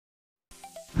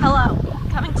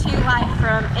Coming to you live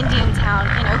from Indiantown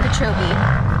in Okeechobee,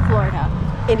 Florida.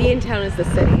 Indiantown is the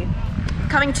city.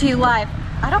 Coming to you live.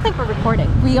 I don't think we're recording.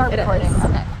 We are recording.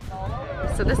 Okay.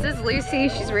 So this is Lucy.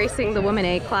 She's racing the Woman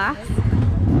A class. No,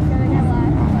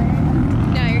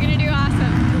 you're gonna do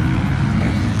awesome.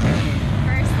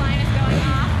 First line is going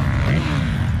off.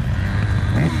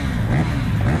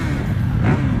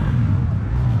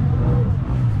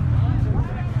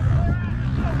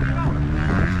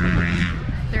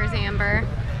 There's Amber.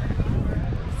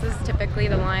 This is typically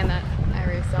the line that I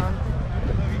race on.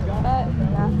 But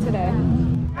not today.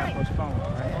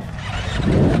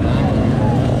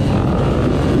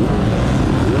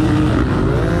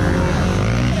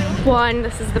 One,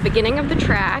 this is the beginning of the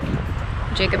track.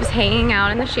 Jacob's hanging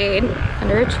out in the shade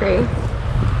under a tree.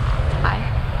 Hi.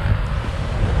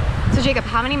 So Jacob,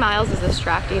 how many miles is this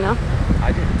track, do you know?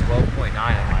 I did 12.9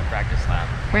 on my practice lap.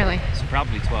 Really? So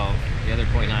probably 12. The other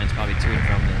 0.9 is probably to and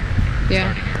from the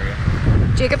starting area.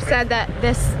 Jacob said that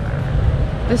this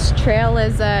trail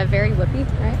is very whippy,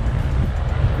 right?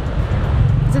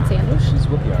 Is it sandy? It's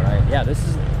whippy, all right. Yeah,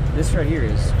 this right here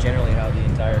is generally how the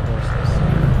entire course is.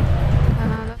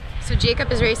 So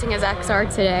Jacob is racing his XR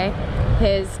today.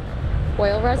 His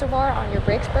oil reservoir on your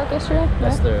brakes broke yesterday?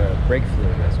 That's the brake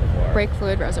fluid reservoir. Brake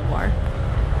fluid reservoir.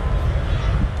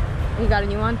 You got a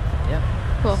new one? Yep.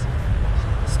 Cool.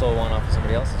 Stole one off of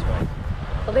somebody else's bike.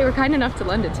 Well, they were kind enough to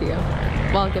lend it to you.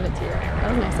 Well, I'll give it to you.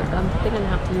 That was nice of them. They didn't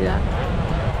have to do that.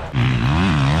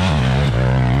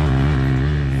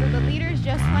 So the leaders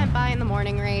just went by in the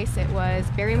morning race. It was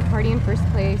Barry McCarty in first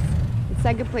place. And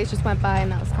second place just went by,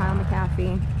 and that was Kyle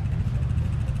McAfee.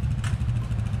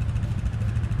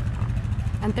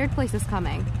 And third place is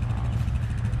coming.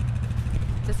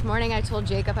 This morning I told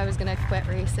Jacob I was gonna quit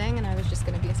racing and I was just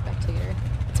gonna be a spectator.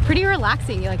 It's pretty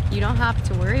relaxing. You don't have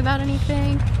to worry about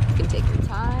anything. You can take your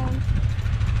time.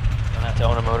 Don't have to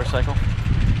own a motorcycle?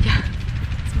 Yeah,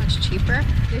 it's much cheaper.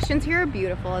 Conditions here are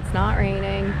beautiful. It's not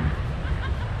raining.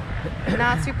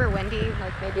 Not super windy,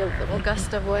 like maybe a little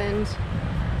gust of wind.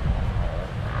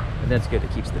 And that's good. It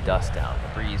keeps the dust down.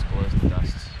 The breeze blows the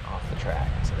dust off the track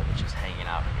instead of it just hanging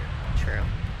out here. True.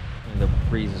 And the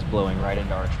breeze is blowing right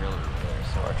into our trailer there,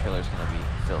 so our trailer's gonna be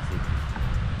filthy.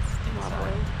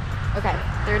 Lovely. Okay,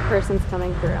 third person's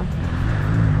coming through.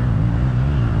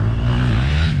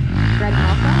 Greg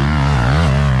Malcolm.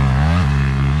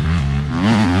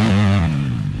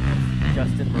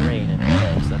 Justin Moraine in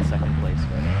there, so that's second place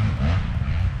right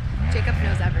now. Jacob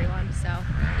knows everyone, so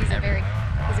he's a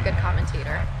good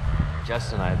commentator.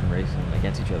 Justin and I have been racing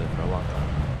against each other for a long time.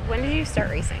 When did you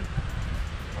start racing?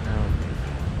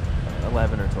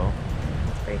 11 or 12.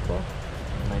 That's pretty cool.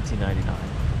 1999.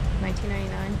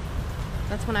 1999.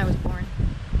 That's when I was born.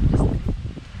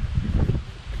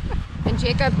 And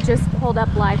Jacob just pulled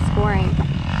up live scoring. This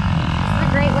is a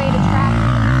great way to track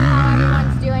how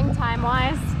everyone's doing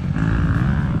time-wise.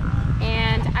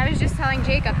 And I was just telling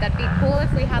Jacob that'd be cool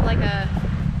if we had like a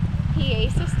PA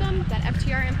system that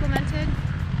FTR implemented.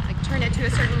 Like turn it to a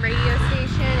certain radio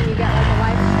station and you get like a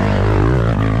live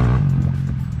stream.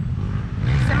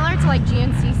 Similar to like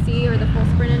GNCC or the Full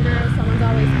Sprint Enduro, someone's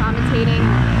always commentating,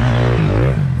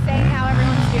 saying how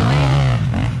everyone's doing.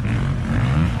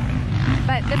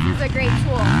 But this is a great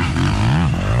tool.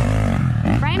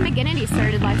 Brian McGinnity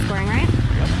started live scoring, right?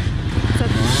 Yep. So,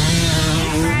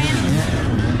 Brian.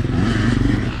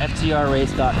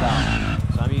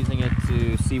 FTRrace.com. So I'm using it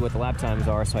to see what the lap times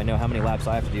are, so I know how many laps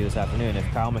I have to do this afternoon. If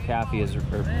Kyle McAfee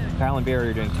or Kyle and Barry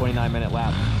are doing 29-minute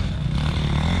laps,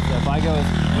 so if I go as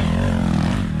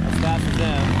fast as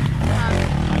them,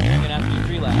 I'm gonna have to do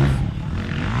 3 laps.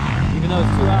 Even though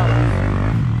it's 2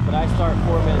 hours, but I start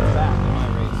 4 minutes back in my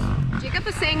race. Jacob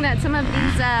was saying that some of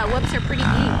these whoops are pretty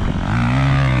deep.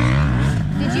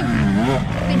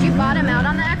 Did you bottom out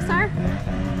on the XR?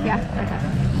 Yeah, okay.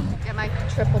 Get my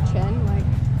triple chin, like.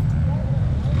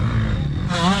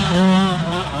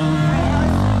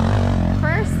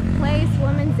 First place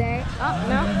Women's A. Oh,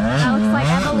 no. That looks like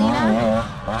Evelina.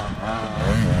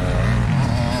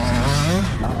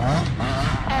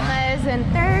 Emma is in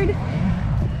third.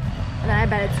 And then I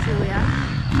bet it's Julia.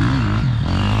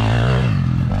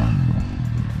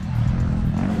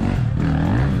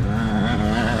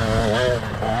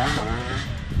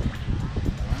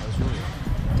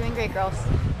 Doing great, girls.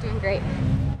 Doing great.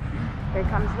 Here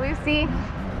comes Lucy.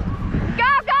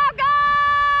 Go, go,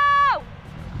 go!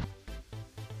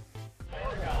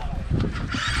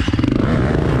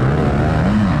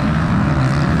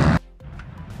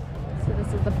 So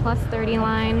this is the plus 30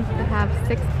 line. We have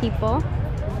 6 people.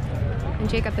 And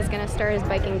Jacob is going to start his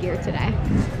biking gear today.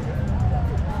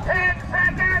 10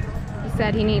 seconds! He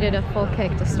said he needed a full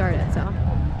kick to start it, so.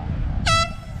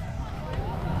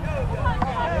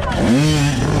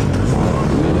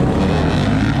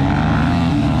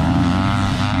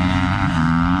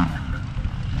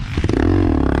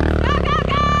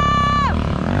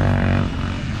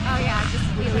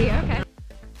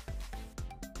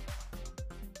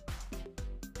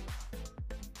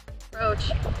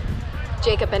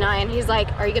 Jacob and I, and he's like,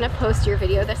 are you gonna post your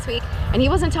video this week? And he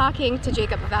wasn't talking to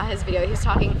Jacob about his video, he was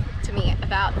talking to me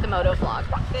about the moto vlog.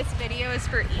 This video is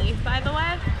for Eve, by the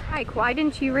way. Mike, why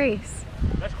didn't you race?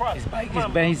 His bike is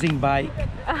benzene bike.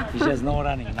 It's just not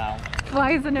running now.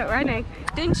 Why isn't it running?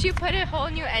 Didn't you put a whole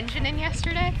new engine in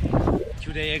yesterday?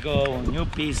 2 days ago, new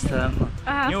piston,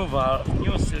 new valve,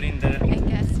 new cylinder. And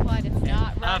guess what? It's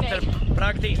not running. After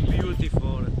practice,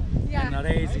 beautiful. Yeah. And the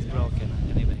race is broken.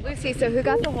 Lucy, so who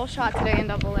got the whole shot today in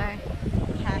AA?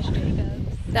 Cash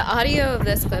Jacobs. The audio of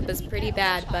this clip is pretty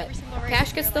bad, but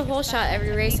Cash gets the whole shot every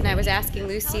race, and I was asking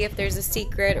Lucy if there's a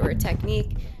secret or a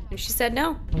technique, and she said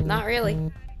no, not really.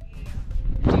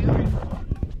 We're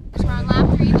on lap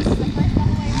 3. This is the first AA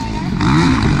rider.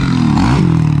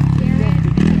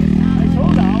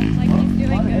 Garrett, like he's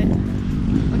doing good.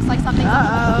 Looks like something's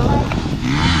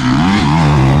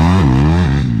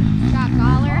Scott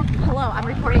Goller. Hello, I'm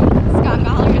reporting. Scott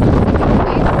Goller is in second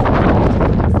place.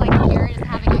 Looks like Garrett is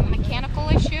having a mechanical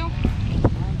issue.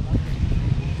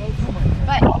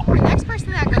 But the next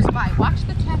person that goes by, watch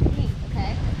the technique,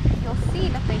 okay? You'll see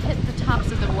that they hit the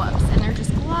tops of the whoops and they're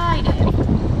just gliding.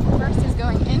 First is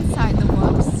going inside the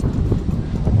whoops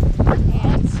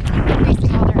and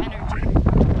wasting all their energy.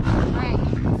 Alright,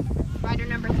 rider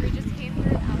number 3 just came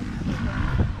through.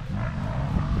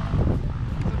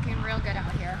 Looking real good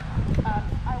out here.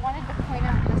 I wanted to point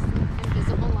out this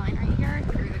invisible line right here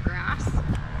through the grass.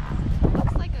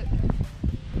 Looks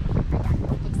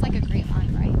like a great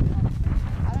line, right?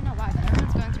 I don't know why, but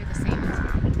everyone's going through the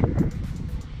sand.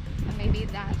 And maybe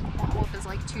that whoop is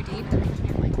like too deep and they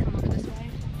can't like come over this way.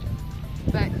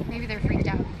 But maybe they're freaked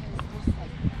out because there's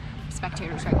like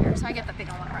spectators right here. So I get that they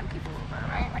don't want to run people over,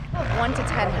 right? 1 to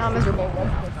 10, how miserable was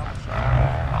this section?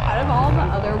 Out of all the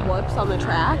other whoops on the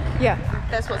track, Yeah.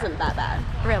 this wasn't that bad.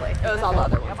 Really? It was all the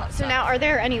other ones. So now, are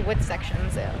there any wood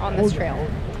sections on this trail?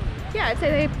 Yeah, I'd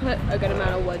say they put a good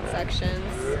amount of wood sections,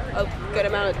 a good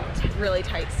amount of really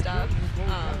tight stuff.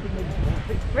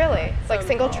 Really? It's like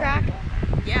single track?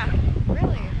 Yeah.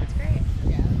 Really? That's great.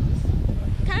 Yeah.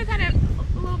 Kind of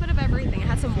a little bit of everything. It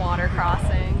had some water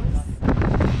crossings.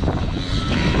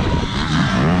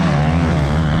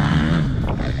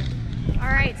 All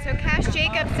right, so Cash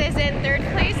Jacobs is in 3rd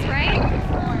place, right?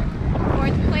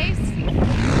 4th place.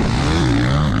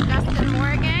 Justin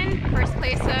Morgan, 1st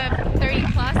place of 30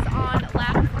 plus on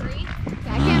lap 3.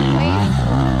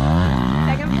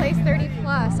 2nd place 30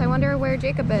 plus. I wonder where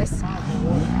Jacob is.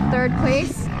 3rd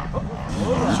place.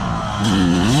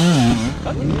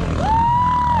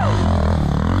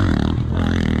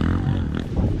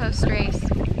 Post race.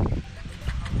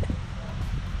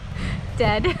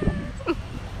 Dead.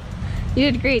 You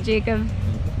did great, Jacob.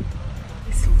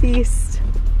 Feast.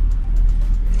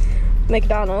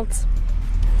 McDonald's.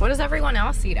 What does everyone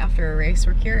else eat after a race?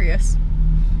 We're curious.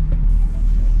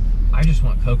 I just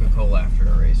want Coca-Cola after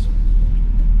a race.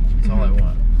 That's all I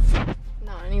want.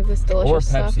 Not any of this delicious Or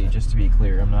stuff. Pepsi, just to be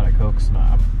clear. I'm not a Coke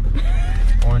snob.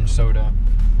 Orange soda,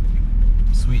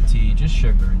 sweet tea, just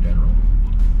sugar in general.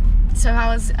 So how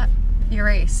was your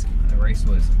race? The race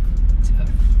was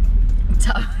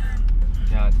tough.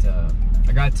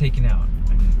 I got taken out,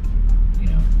 and you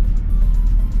know,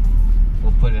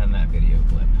 we'll put it on that video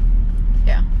clip.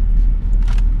 Yeah.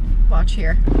 Watch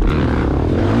here.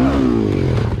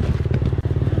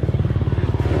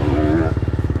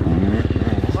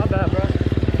 My bad, bro.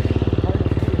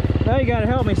 Now you gotta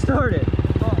help me start it.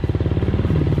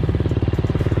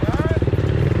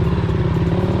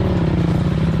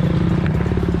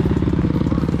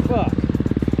 Fuck.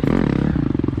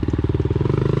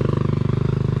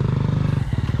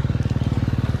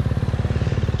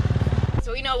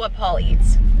 So we know what Paul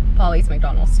eats. Paul eats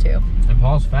McDonald's too. And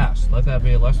Paul's fast. Let that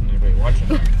be a lesson to everybody watching.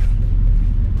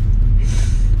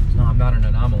 No, I'm not an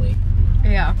anomaly.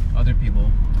 Yeah. Other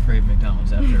people crave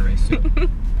McDonald's after a race too.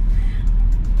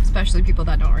 Especially people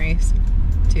that don't race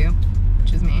too,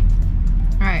 which is me.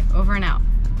 All right, over and out.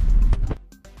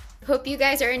 Hope you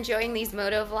guys are enjoying these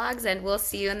moto vlogs, and we'll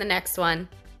see you in the next one.